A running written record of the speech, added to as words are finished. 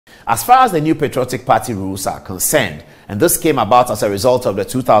As far as the New Patriotic Party rules are concerned, and this came about as a result of the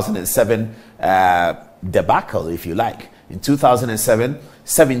 2007 debacle, if you like. In 2007,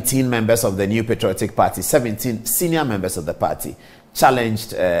 17 members of the New Patriotic Party, 17 senior members of the party,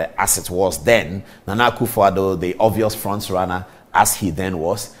 challenged, as it was then, Nana Akufo-Addo, the obvious front runner, as he then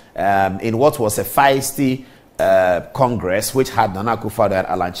was, in what was a feisty Congress, which had Nana Akufo-Addo and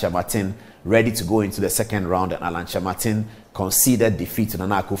Alan Kyerematen ready to go into the second round, and Alan Kyerematen conceded defeat to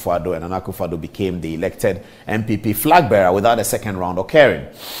Nana Akufo-Addo, and Nana Akufo-Addo became the elected MPP flag bearer without a second round occurring.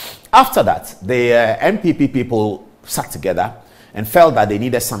 After that, the MPP people sat together and felt that they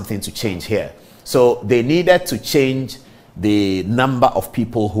needed something to change here. So they needed to change the number of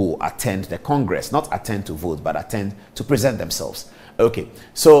people who attend the Congress, not attend to vote, but attend to present themselves. Okay,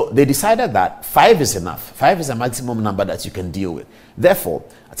 so they decided that 5 is enough. 5 is a maximum number that you can deal with. Therefore,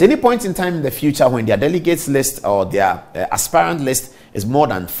 at any point in time in the future, when their delegates list or their aspirant list is more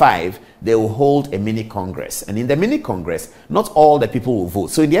than 5, they will hold a mini Congress. And in the mini Congress, not all the people will vote.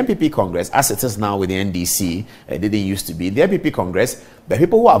 So in the MPP Congress, as it is now with the NDC, it didn't used to be. In the MPP Congress, the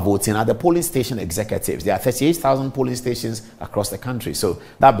people who are voting are the polling station executives. There are 38,000 polling stations across the country. So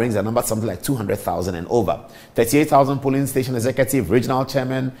that brings the number to something like 200,000 and over. 38,000 polling station executives, regional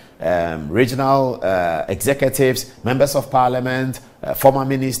chairmen, regional executives, members of parliament, former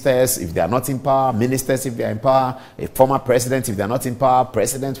ministers if they are not in power, ministers if they are in power, a former president if they are not in power,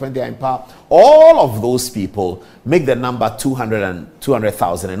 presidents when they are in power. All of those people make the number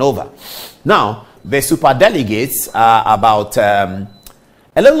 200,000 and over. Now, the super delegates are about a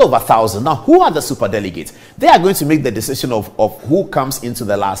little over 1,000. Now, who are the super delegates? They are going to make the decision of who comes into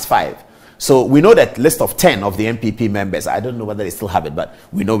the last 5. So we know that list of 10 of the MPP members. I don't know whether they still have it, but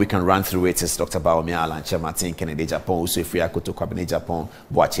we know we can run through it. It's Dr. Bawumia, Alan Kyerematen, Kennedy Agyapong, Afriyie Akoto, Kwabena Agyapong,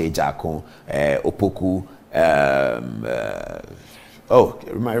 Kwakye Jako, Opoku.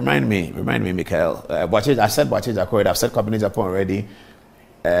 Remind me, Michael. I said Kwakye Jako. I've said Kwabena Agyapong already.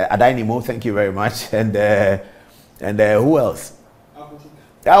 Adainimo, thank you very much. And who else?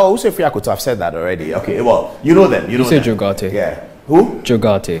 Oh, Afriyie Akoto. I've said that already. Okay, well, you know them. You know them. Joe Garte. Yeah. Who? Joe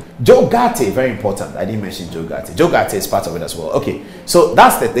Garte. Joe Garte, very important. I didn't mention Joe Garte. Joe Garte is part of it as well. Okay, so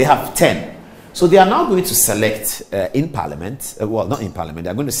that's that. They have 10. So they are now going to select in Parliament. Well, not in Parliament.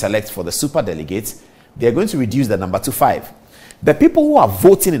 They are going to select for the super delegates. They are going to reduce the number to 5. The people who are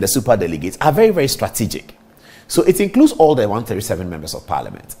voting in the super delegates are very, very strategic. So it includes all the 137 members of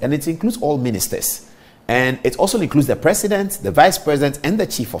Parliament, and it includes all ministers, and it also includes the president, the vice president, and the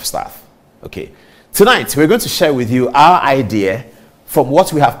chief of staff. Okay. Tonight, we're going to share with you our idea from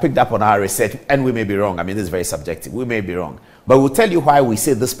what we have picked up on our research, and we may be wrong. I mean, this is very subjective. We may be wrong, but we'll tell you why we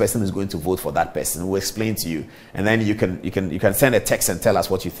say this person is going to vote for that person. We'll explain to you, and then you can send a text and tell us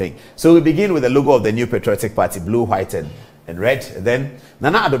what you think. So we begin with the logo of the New Patriotic Party, blue, white, and red. Then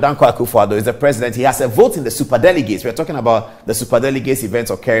Nana Addo Akufo-Addo is the president. He has a vote in the super delegates. We're talking about the super delegates event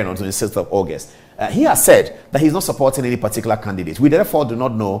occurring on 26th of August. He has said that he's not supporting any particular candidate. We therefore do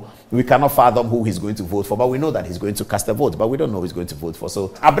not know, we cannot fathom who he's going to vote for, but we know that he's going to cast a vote, but we don't know who he's going to vote for. So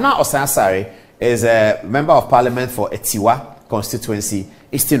Abena Osansari is a member of parliament for Etiwa constituency,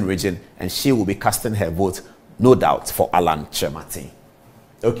 Eastern region, and she will be casting her vote, no doubt, for Alan Kyerematen.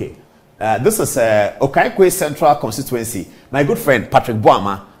 Okay. This is Kwakye Central constituency. My good friend Patrick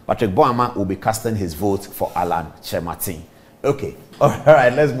Boama will be casting his vote for Alan Kyerematen. Okay. All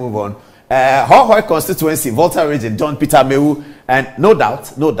right, let's move on. Hawa constituency, Volta region, John Peter Mewu, and no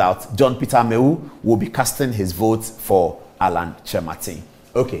doubt, John Peter Mewu will be casting his vote for Alan Kyerematen.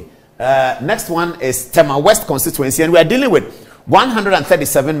 Okay. Next one is Tema West constituency, and we are dealing with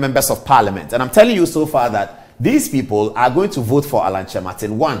 137 members of parliament. And I'm telling you so far that these people are going to vote for Alan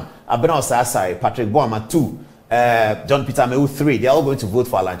Kyerematen. 1, Abena Okyere, Patrick Boama. 2, John Peter Mewu. 3, they're all going to vote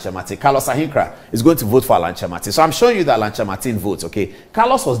for Alan Kyerematen. Carlos Ahinkra is going to vote for Alan Kyerematen. So I'm showing you that Alan Kyerematen votes, okay?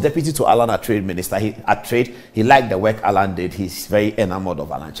 Carlos was deputy to Alan at Trade Minister. At Trade, he liked the work Alan did. He's very enamored of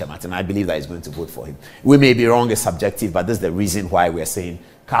Alan Kyerematen. I believe that he's going to vote for him. We may be wrong, it's subjective, but this is the reason why we're saying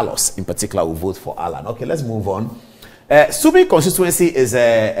Carlos in particular will vote for Alan. Okay, let's move on. Subi constituency is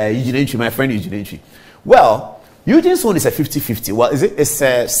Eugene Entry, my friend Eugene Entry. Well, Eugene's one is a 50-50. Well, it's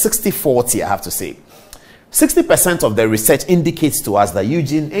a 60-40, I have to say. 60% of the research indicates to us that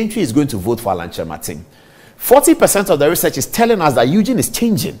Eugene Entry is going to vote for Alan Kyerematen. 40% of the research is telling us that Eugene is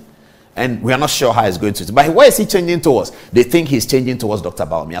changing. And we are not sure how he's going to. But where is he changing towards? They think he's changing towards Dr.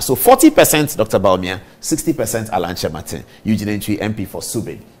 Bawumia. So 40% Dr. Bawumia, 60% Alan Kyerematen. Eugene Entry, MP for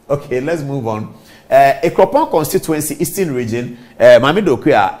Subi. Okay, let's move on. Ekropon constituency, Eastern region, Adom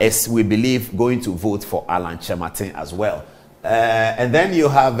Okyere is, we believe, going to vote for Alan Kyerematen as well. And then you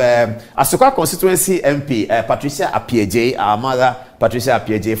have Asokwa constituency MP, Patricia Appiagyei, our mother, Patricia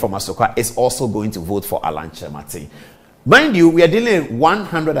Appiagyei from Asokwa, is also going to vote for Alan Kyerematen. Mind you, we are dealing with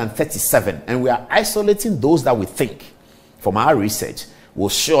 137, and we are isolating those that we think, from our research, will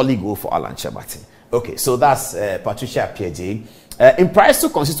surely go for Alan Kyerematen. Okay, so that's Patricia Appiagyei. In Price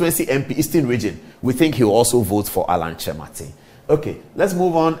constituency MP, Eastern Region, we think he will also vote for Alan Kyerematen. Okay, let's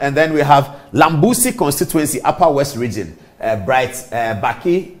move on. And then we have Lambusi constituency, Upper West Region, Bright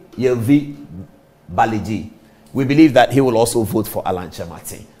Baki Yelvi Baliji. We believe that he will also vote for Alan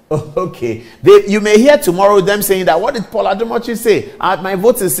Kyerematen. Okay, you may hear tomorrow them saying that, what did Paul Adom Okyere say? My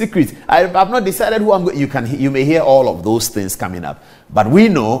vote is secret. I have not decided who I'm going. You may hear all of those things coming up, but we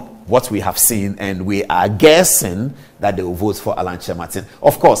know what we have seen, and we are guessing that they will vote for Alan Kyerematen.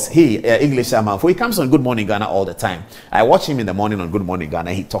 Of course, English man, he comes on Good Morning Ghana all the time. I watch him in the morning on Good Morning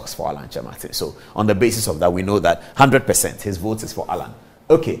Ghana. He talks for Alan Kyerematen. So on the basis of that, we know that 100% his vote is for Alan.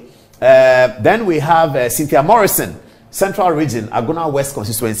 Okay, then we have Cynthia Morrison, Central Region, Agona West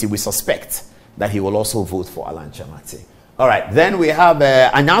constituency. We suspect that he will also vote for Alan Kyerematen. All right, then we have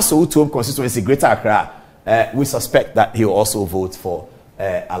Anyaso Utom constituency, Greater Accra. We suspect that he will also vote for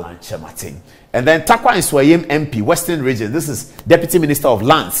Alan Kyerematen. And then Takwa Nswayim MP, Western Region. This is Deputy Minister of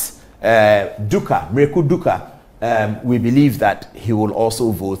Lands, Mreku Duka. We believe that he will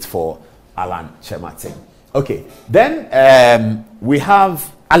also vote for Alan Kyerematen. Okay, then we have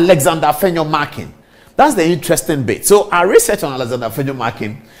Alexander Afenyo-Markin. That's the interesting bit. So our research on Alexander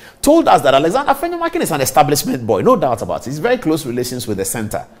Afenyo-Markin told us that Alexander Afenyo-Markin is an establishment boy, no doubt about it. He's very close relations with the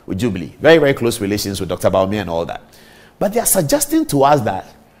center, with Jubilee. Very, very close relations with Dr. Bawumia and all that. But they are suggesting to us that,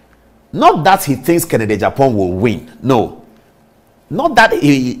 not that he thinks Kennedy Agyapong will win. No. Not that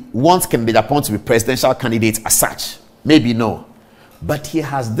he wants Kennedy Agyapong to be presidential candidate as such. Maybe no. But he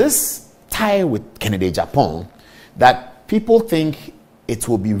has this tie with Kennedy Agyapong that people think it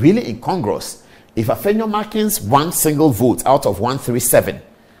will be really incongruous if Afenyo-Markin's one single vote out of 137,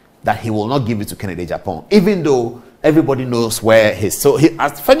 that he will not give it to Kennedy Agyapong, even though everybody knows where his... So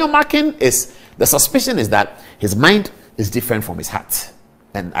Afenyo-Markin is... The suspicion is that his mind is different from his heart.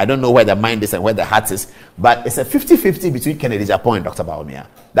 And I don't know where the mind is and where the heart is, but it's a 50-50 between Kennedy Agyapong and Dr. Bawumia.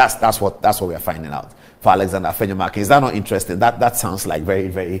 That's what we are finding out for Alexander Afenyo-Markin. Is that not interesting? That sounds like very,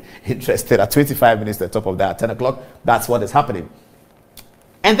 very interesting. At 25 minutes at the top of that, at 10 o'clock, that's what is happening.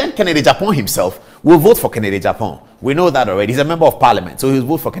 And then Kennedy Agyapong himself will vote for Kennedy Agyapong. We know that already. He's a member of parliament, so he'll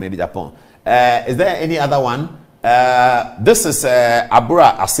vote for Kennedy Agyapong. Is there any other one? This is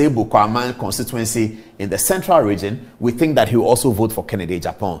Abura Asebu Kwaman constituency in the Central Region. We think that he will also vote for Kennedy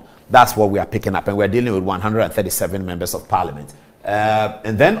Agyapong. That's what we are picking up, and we're dealing with 137 members of parliament.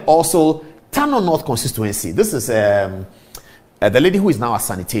 And then also Tano North constituency. This is the lady who is now at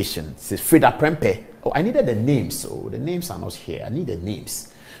sanitation. This is Frida Prempeh. Oh, I needed the names, so the names are not here. I need the names.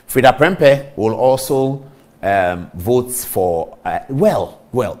 Frida Prempeh will also vote for, well,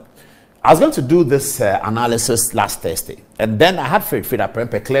 I was going to do this analysis last Thursday, and then I had Frida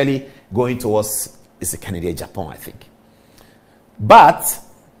Prempeh clearly going towards is the Kennedy Agyapong, I think. But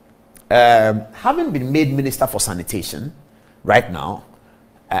having been made Minister for Sanitation right now,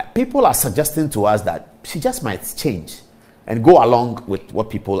 people are suggesting to us that she just might change and go along with what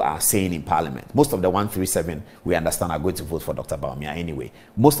people are saying in Parliament. Most of the 137, we understand, are going to vote for Dr. Bawumia anyway.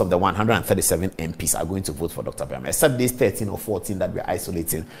 Most of the 137 MPs are going to vote for Dr. Bawumia, except these 13 or 14 that we are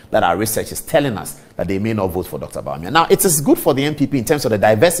isolating, that our research is telling us that they may not vote for Dr. Bawumia. Now, it is good for the MPP in terms of the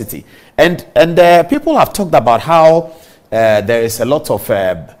diversity. And people have talked about how there is a lot of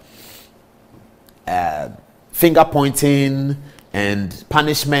finger pointing and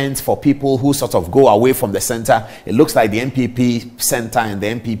punishment for people who sort of go away from the center. It looks like the MPP center and the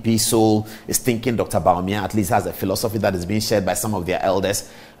MPP soul is thinking Dr. Bawumia at least has a philosophy that is being shared by some of their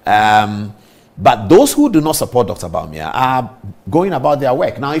elders. But those who do not support Dr. Bawumia are going about their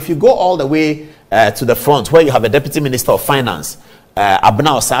work. Now, if you go all the way to the front, where you have a Deputy Minister of Finance,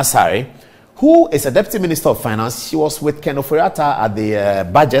 Abena Osasare, who is a Deputy Minister of Finance. She was with Ken Oforiatta at the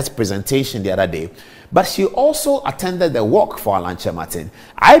budget presentation the other day. But she also attended the walk for Alan Kyerematen.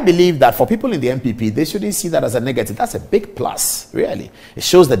 I believe that for people in the MPP, they shouldn't see that as a negative. That's a big plus, really. It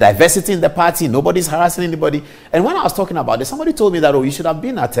shows the diversity in the party. Nobody's harassing anybody. And when I was talking about this, somebody told me that, oh, you should have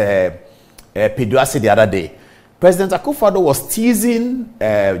been at Peduasi the other day. President Akufo-Addo was teasing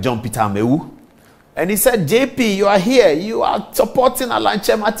John Peter Amewu. And he said, JP, you are here. You are supporting Alan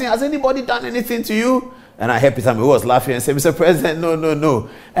Kyerematen. Has anybody done anything to you? And I hear Peter who was laughing and say, Mr. President, no.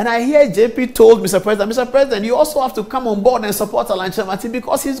 And I hear JP told Mr. President, you also have to come on board and support Alanchemati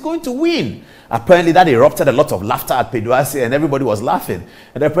because he's going to win. Apparently that erupted a lot of laughter at Peduasi and everybody was laughing.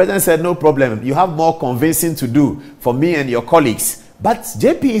 And the president said, no problem. You have more convincing to do for me and your colleagues. But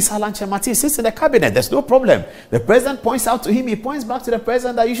JP is Alanchemati, sits in the cabinet. There's no problem. The president points out to him, he points back to the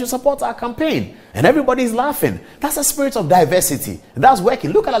president that you should support our campaign. And everybody's laughing. That's a spirit of diversity. And that's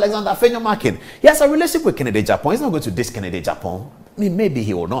working. Look at Alexander Afenyo-Markin. He has a relationship with Kennedy Agyapong. He's not going to diss Kennedy Agyapong. I mean, maybe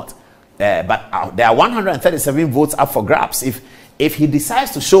he will not. But there are 137 votes up for grabs. If he decides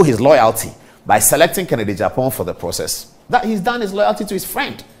to show his loyalty by selecting Kennedy Agyapong for the process, that he's done his loyalty to his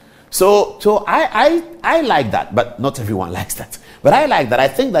friend. So I like that, but not everyone likes that. But I like that. I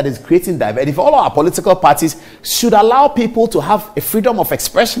think that is creating diversity. If all our political parties should allow people to have a freedom of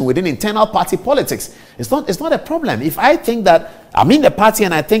expression within internal party politics, it's not a problem. If I think that I'm in the party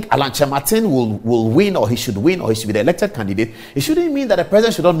and I think Alanchemati will win or he should be the elected candidate, it shouldn't mean that the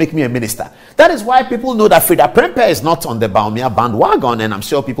president should not make me a minister. That is why people know that Frida Prempeh is not on the Bawumia bandwagon, and I'm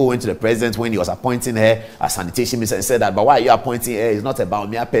sure people went to the president when he was appointing her as sanitation minister and said that, but why are you appointing her? He's not a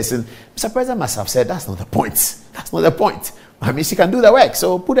Bawumia person. Mr. President must have said, that's not the point. That's not the point. I mean, she can do the work,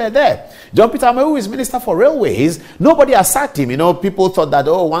 so put her there. John Peter Amewu is Minister for Railways. Nobody has sacked him. You know, people thought that,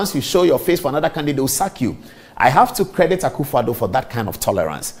 oh, once you show your face for another candidate, they'll sack you. I have to credit Akufo-Addo for that kind of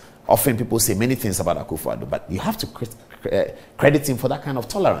tolerance. Often people say many things about Akufo-Addo, but you have to credit him for that kind of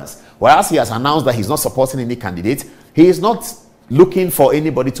tolerance. Whereas he has announced that he's not supporting any candidate, he is not looking for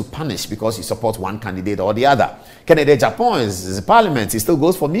anybody to punish because he supports one candidate or the other. Kennedy Agyapong is in parliament. He still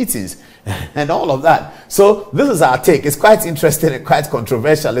goes for meetings and all of that. So this is our take. It's quite interesting and quite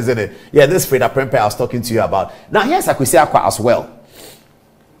controversial, isn't it? Yeah, this Frida Prempeh I was talking to you about. Now here's Kwasi Akwa as well.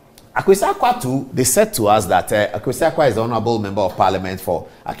 Kwasi Akwa too, they said to us that Kwasi Akwa is the honorable member of parliament for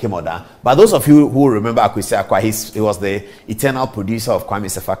Akemoda. But those of you who remember Kwasi Akwa, he was the eternal producer of Kwame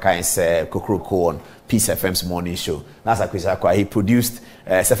Sefakai's Kokroko on Peace FM's morning show. That's Kwasi Akwa. He produced,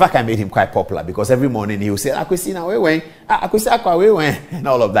 Sefakai made him quite popular because every morning he would say, Kwasi now, Kwasi Akwa, and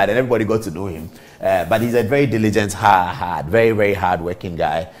all of that, and everybody got to know him. But he's a very diligent, very hard-working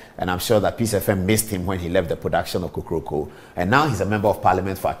guy. And I'm sure that Peace FM missed him when he left the production of Kokroko. And now he's a member of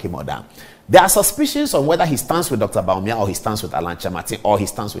parliament for Akemoda. There are suspicions on whether he stands with Dr. Bawumia or he stands with Alanchemati or he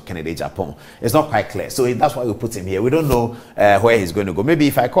stands with Kennedy Agyapong. It's not quite clear. So that's why we put him here. We don't know where he's going to go. Maybe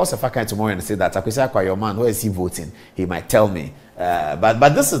if I call Sefakai tomorrow and say that, Kwasi Akwa, your man, where is he voting? He might tell me. But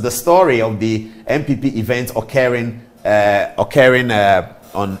this is the story of the MPP event occurring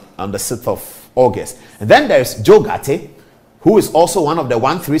on the 6th of August. And then there's Joe Gate, who is also one of the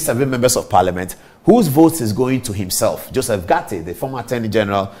 137 members of parliament, whose votes is going to himself. Joseph Gate, the former Attorney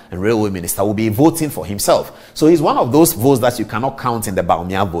General and Railway Minister, will be voting for himself. So he's one of those votes that you cannot count in the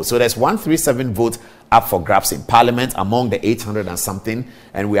Bawumia vote. So there's 137 votes up for grabs in parliament among the 800 and something.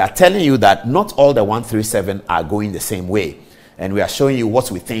 And we are telling you that not all the 137 are going the same way. And we are showing you what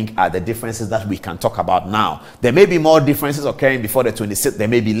we think are the differences that we can talk about now. There may be more differences occurring before the 26th. There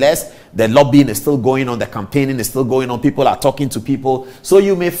may be less. The lobbying is still going on. The campaigning is still going on. People are talking to people. So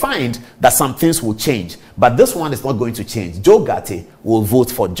you may find that some things will change. But this one is not going to change. Joe Gate will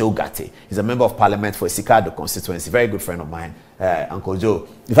vote for Joe Gate. He's a member of parliament for Sikado constituency. Very good friend of mine, Uncle Joe.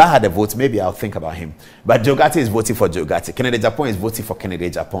 If I had a vote, maybe I'll think about him. But Joe Gate is voting for Joe Gate. Kennedy Agyapong is voting for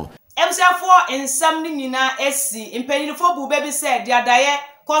Kennedy Agyapong. Emsiafo ensam ni nyina esi impanyinfo bu baby said dia daye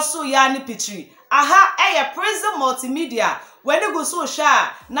koso ya ni pitri aha eye prison multimedia when go so sha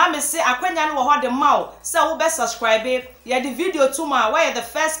na me say akwanya no ho de maw say wo be subscribe ye the video to ma where the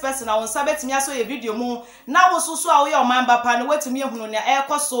first person I won sabetimi aso ye video mu na wo so so a wo ye Oman bapa no watumi ehunu ne e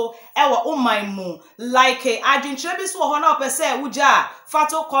koso e wo Oman mu like adwintre bi so ho na opese wuja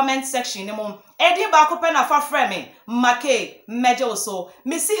fato comment section ni mu edi ba ko pe na fa frame make Wiawoso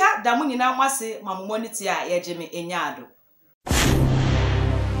mesi ha da mu nyina mwase mamomoni ti a ye je me enyado.